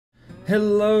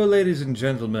Hello ladies and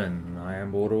gentlemen, I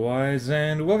am BorderWise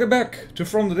and welcome back to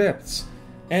From the Depths,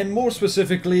 and more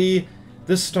specifically,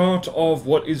 the start of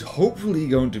what is hopefully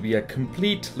going to be a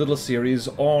complete little series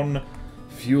on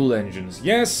fuel engines.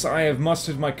 Yes, I have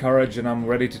mustered my courage and I'm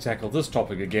ready to tackle this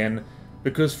topic again,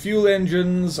 because fuel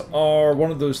engines are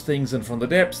one of those things in From the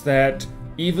Depths that,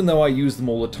 even though I use them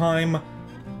all the time,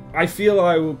 I feel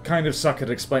I will kind of suck at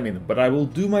explaining them, but I will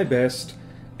do my best.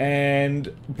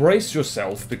 And brace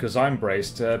yourself, because I'm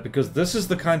braced, because this is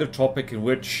the kind of topic in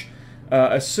which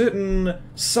a certain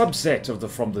subset of the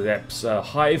From the Depths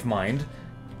hive mind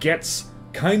gets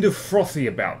kind of frothy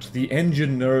about. The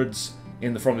engine nerds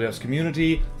in the From the Depths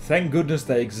community, thank goodness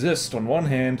they exist on one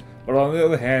hand, but on the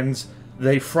other hand,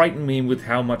 they frighten me with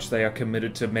how much they are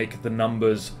committed to make the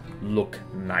numbers look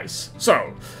nice.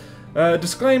 So,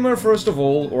 disclaimer first of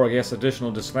all, or I guess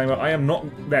additional disclaimer, I am not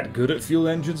that good at fuel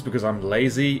engines because I'm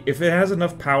lazy. If it has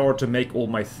enough power to make all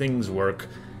my things work,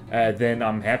 then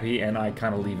I'm happy and I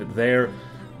kind of leave it there.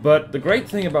 But the great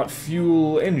thing about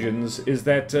fuel engines is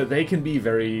that they can be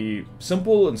very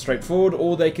simple and straightforward,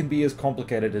 or they can be as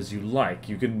complicated as you like.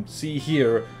 You can see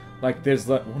here, like there's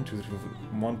like 1,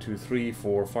 2, 3,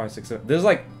 4, 5, 6, 7, there's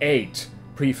like 8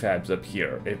 prefabs up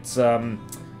here. It's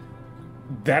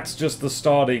that's just the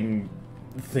starting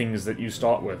things that you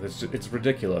start with. It's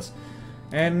ridiculous.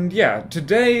 And yeah,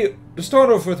 today, to start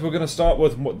off with, we're going to start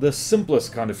with the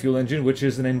simplest kind of fuel engine, which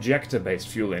is an injector-based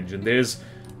fuel engine. There's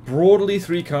broadly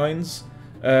 3 kinds.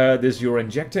 There's your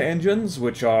injector engines,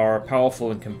 which are powerful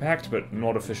and compact, but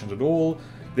not efficient at all.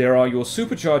 There are your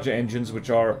supercharger engines, which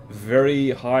are very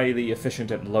highly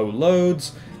efficient at low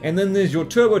loads. And then there's your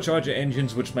turbocharger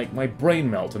engines, which make my brain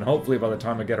melt. And hopefully by the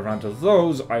time I get around to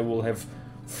those, I will have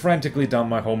frantically done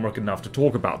my homework enough to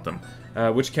talk about them.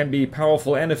 Which can be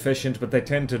powerful and efficient, but they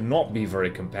tend to not be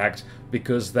very compact,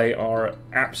 because they are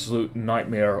absolute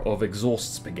nightmare of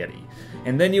exhaust spaghetti.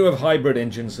 And then you have hybrid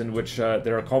engines, in which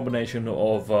they're a combination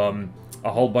of a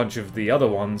whole bunch of the other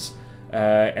ones,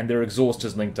 and their exhaust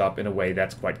is linked up in a way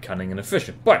that's quite cunning and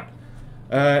efficient. But,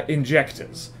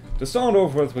 injectors. To start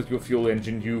off with your fuel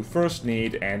engine, you first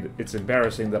need, and it's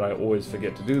embarrassing that I always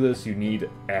forget to do this, you need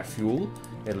air fuel,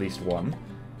 at least one.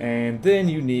 And then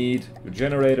you need your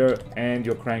generator and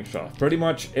your crankshaft. Pretty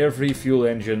much every fuel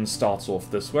engine starts off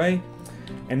this way.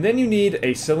 And then you need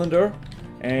a cylinder.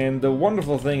 And the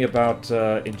wonderful thing about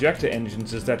injector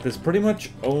engines is that there's pretty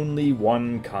much only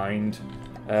one kind.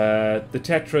 The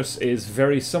Tetris is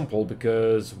very simple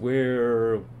because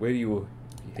where do you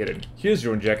hit it? Here's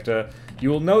your injector. You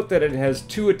will note that it has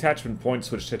 2 attachment points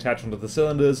which attach onto the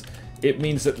cylinders. It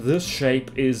means that this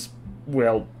shape is,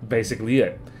 well, basically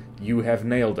it. You have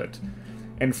nailed it.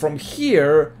 And from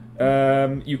here,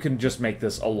 you can just make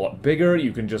this a lot bigger.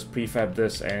 You can just prefab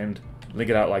this and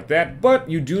link it out like that. But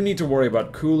you do need to worry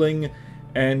about cooling.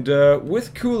 And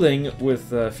with cooling,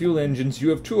 with fuel engines, you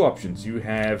have 2 options. You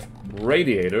have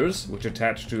radiators, which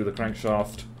attach to the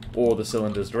crankshaft or the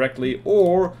cylinders directly,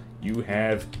 or you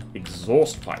have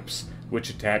exhaust pipes, which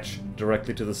attach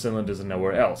directly to the cylinders and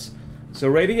nowhere else. So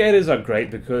radiators are great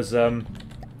because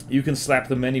you can slap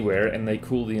them anywhere and they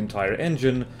cool the entire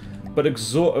engine, but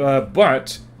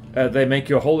they make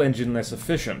your whole engine less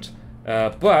efficient.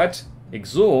 But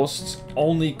exhausts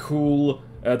only cool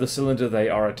the cylinder they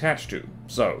are attached to.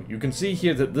 So you can see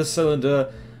here that this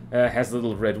cylinder has a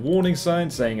little red warning sign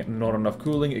saying not enough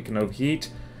cooling, it can overheat.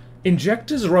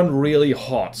 Injectors run really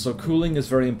hot, so cooling is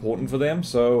very important for them,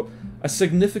 so a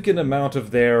significant amount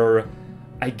of their,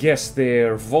 I guess,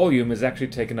 their volume is actually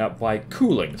taken up by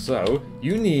cooling. So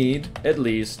you need at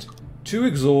least 2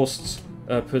 exhausts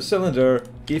per cylinder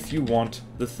if you want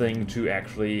the thing to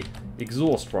actually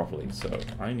exhaust properly. So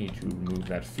I need to move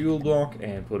that fuel block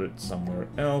and put it somewhere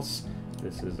else.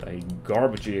 This is a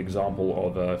garbagey example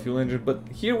of a fuel engine, but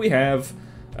here we have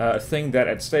a thing that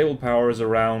at stable power is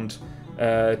around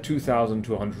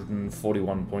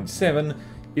 2241.7.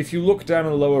 If you look down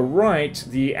in the lower right,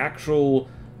 the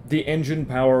engine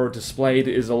power displayed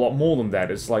is a lot more than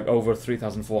that. It's like over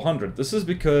 3,400. This is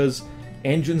because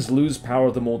engines lose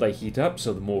power the more they heat up,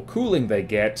 so the more cooling they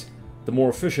get, the more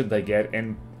efficient they get,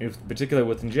 and in particular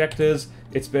with injectors,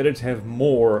 it's better to have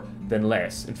more than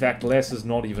less. In fact, less is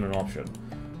not even an option.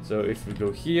 So if we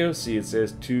go here, see it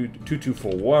says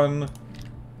 2241,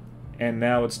 and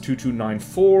now it's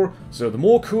 2294, so the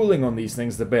more cooling on these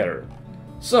things, the better.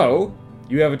 So,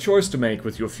 you have a choice to make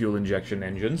with your fuel injection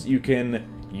engines. You can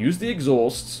use the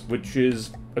exhausts, which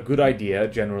is a good idea,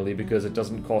 generally, because it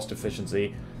doesn't cost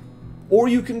efficiency, or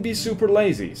you can be super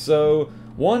lazy. So,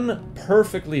 one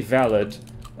perfectly valid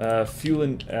fuel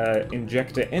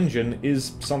injector engine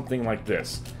is something like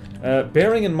this.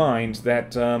 Bearing in mind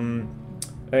that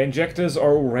Injectors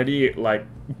are already, like,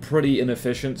 pretty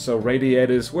inefficient, so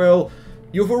radiators, well,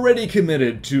 you've already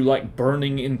committed to, like,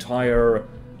 burning entire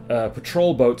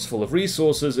patrol boats full of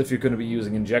resources if you're going to be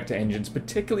using injector engines,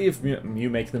 particularly if you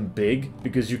make them big,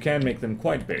 because you can make them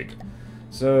quite big.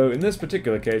 So in this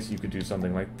particular case, you could do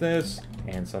something like this,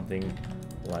 and something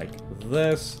like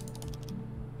this.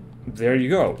 There you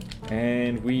go.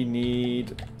 And we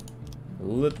need a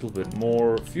little bit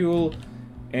more fuel,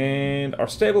 and our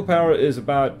stable power is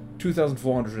about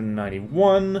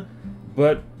 2,491.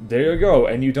 But there you go,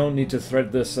 and you don't need to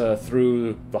thread this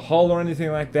through the hull or anything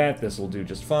like that. This will do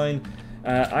just fine.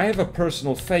 I have a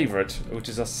personal favorite, which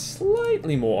is a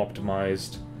slightly more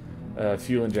optimized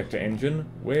fuel injector engine.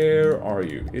 Where are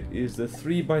you? It is the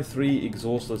 3x3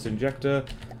 exhaustless injector.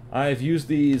 I've used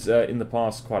these in the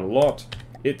past quite a lot.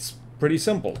 It's pretty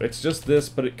simple. It's just this,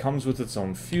 but it comes with its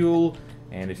own fuel,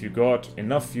 and if you've got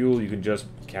enough fuel, you can just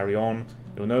carry on.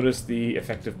 You'll notice the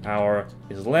effective power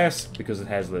is less because it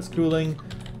has less cooling.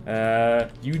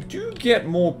 You do get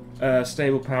more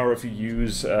stable power if you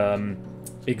use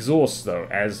exhaust, though,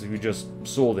 as we just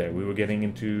saw there. We were getting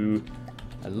into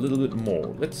a little bit more.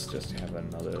 Let's just have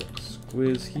another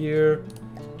squiz here,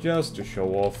 just to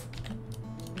show off.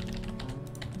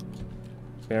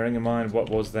 Bearing in mind, what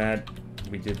was that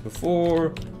we did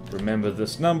before? Remember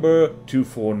this number,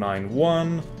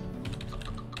 2491.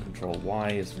 Control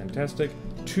Y is fantastic.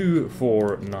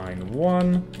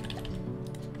 2491.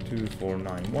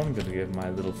 2491. I'm going to give my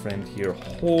little friend here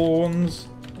horns.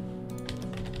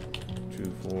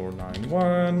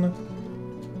 2491.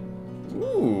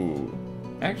 Ooh.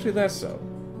 Actually, that's so.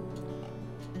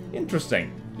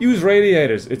 Interesting. Use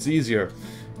radiators. It's easier.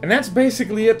 And that's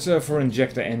basically it for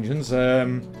injector engines.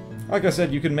 Like I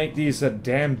said, you can make these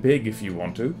damn big if you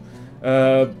want to.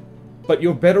 But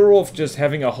you're better off just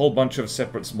having a whole bunch of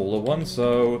separate smaller ones,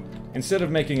 so instead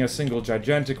of making a single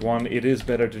gigantic one, it is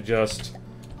better to just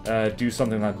do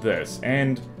something like this.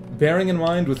 And bearing in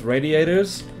mind with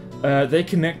radiators, they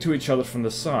connect to each other from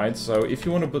the side, so if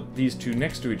you want to put these two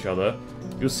next to each other,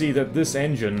 you'll see that this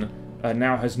engine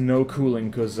now has no cooling,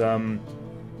 because,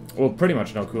 well, pretty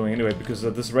much no cooling anyway, because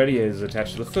this radiator is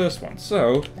attached to the first one.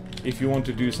 So, if you want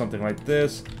to do something like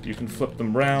this, you can flip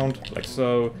them round, like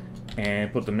so,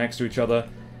 and put them next to each other.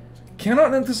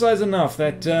 Cannot emphasize enough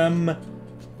that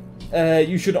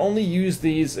you should only use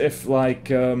these if, like,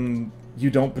 you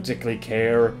don't particularly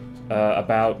care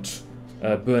about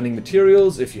burning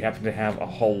materials, if you happen to have a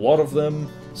whole lot of them.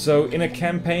 So in a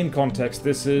campaign context,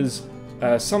 this is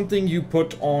something you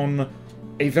put on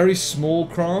a very small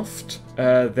craft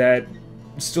that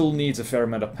still needs a fair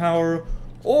amount of power,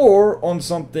 or on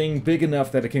something big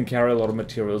enough that it can carry a lot of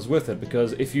materials with it,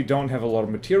 because if you don't have a lot of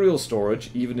material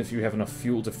storage, even if you have enough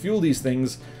fuel to fuel these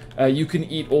things, you can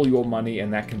eat all your money,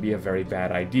 and that can be a very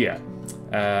bad idea,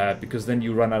 because then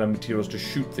you run out of materials to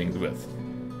shoot things with.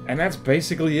 And that's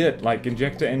basically it. Like,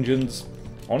 injector engines,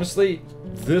 honestly,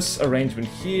 this arrangement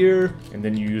here, and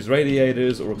then you use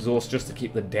radiators or exhaust just to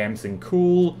keep the damn thing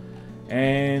cool,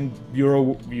 and you're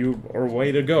a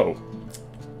way to go.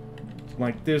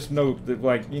 Like, there's no,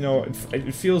 like, you know,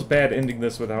 it feels bad ending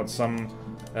this without some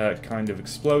kind of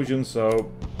explosion,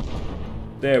 so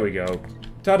there we go.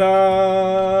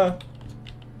 Ta-da!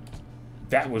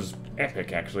 That was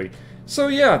epic, actually. So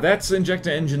yeah, that's injector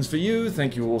engines for you.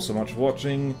 Thank you all so much for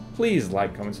watching. Please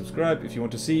like, comment, subscribe if you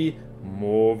want to see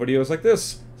more videos like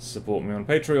this. Support me on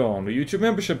Patreon or YouTube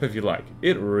membership if you like.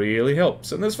 It really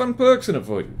helps, and there's fun perks in it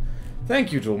for you.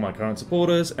 Thank you to all my current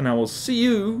supporters, and I will see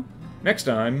you next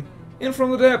time in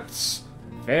From the Depths.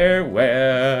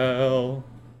 Farewell.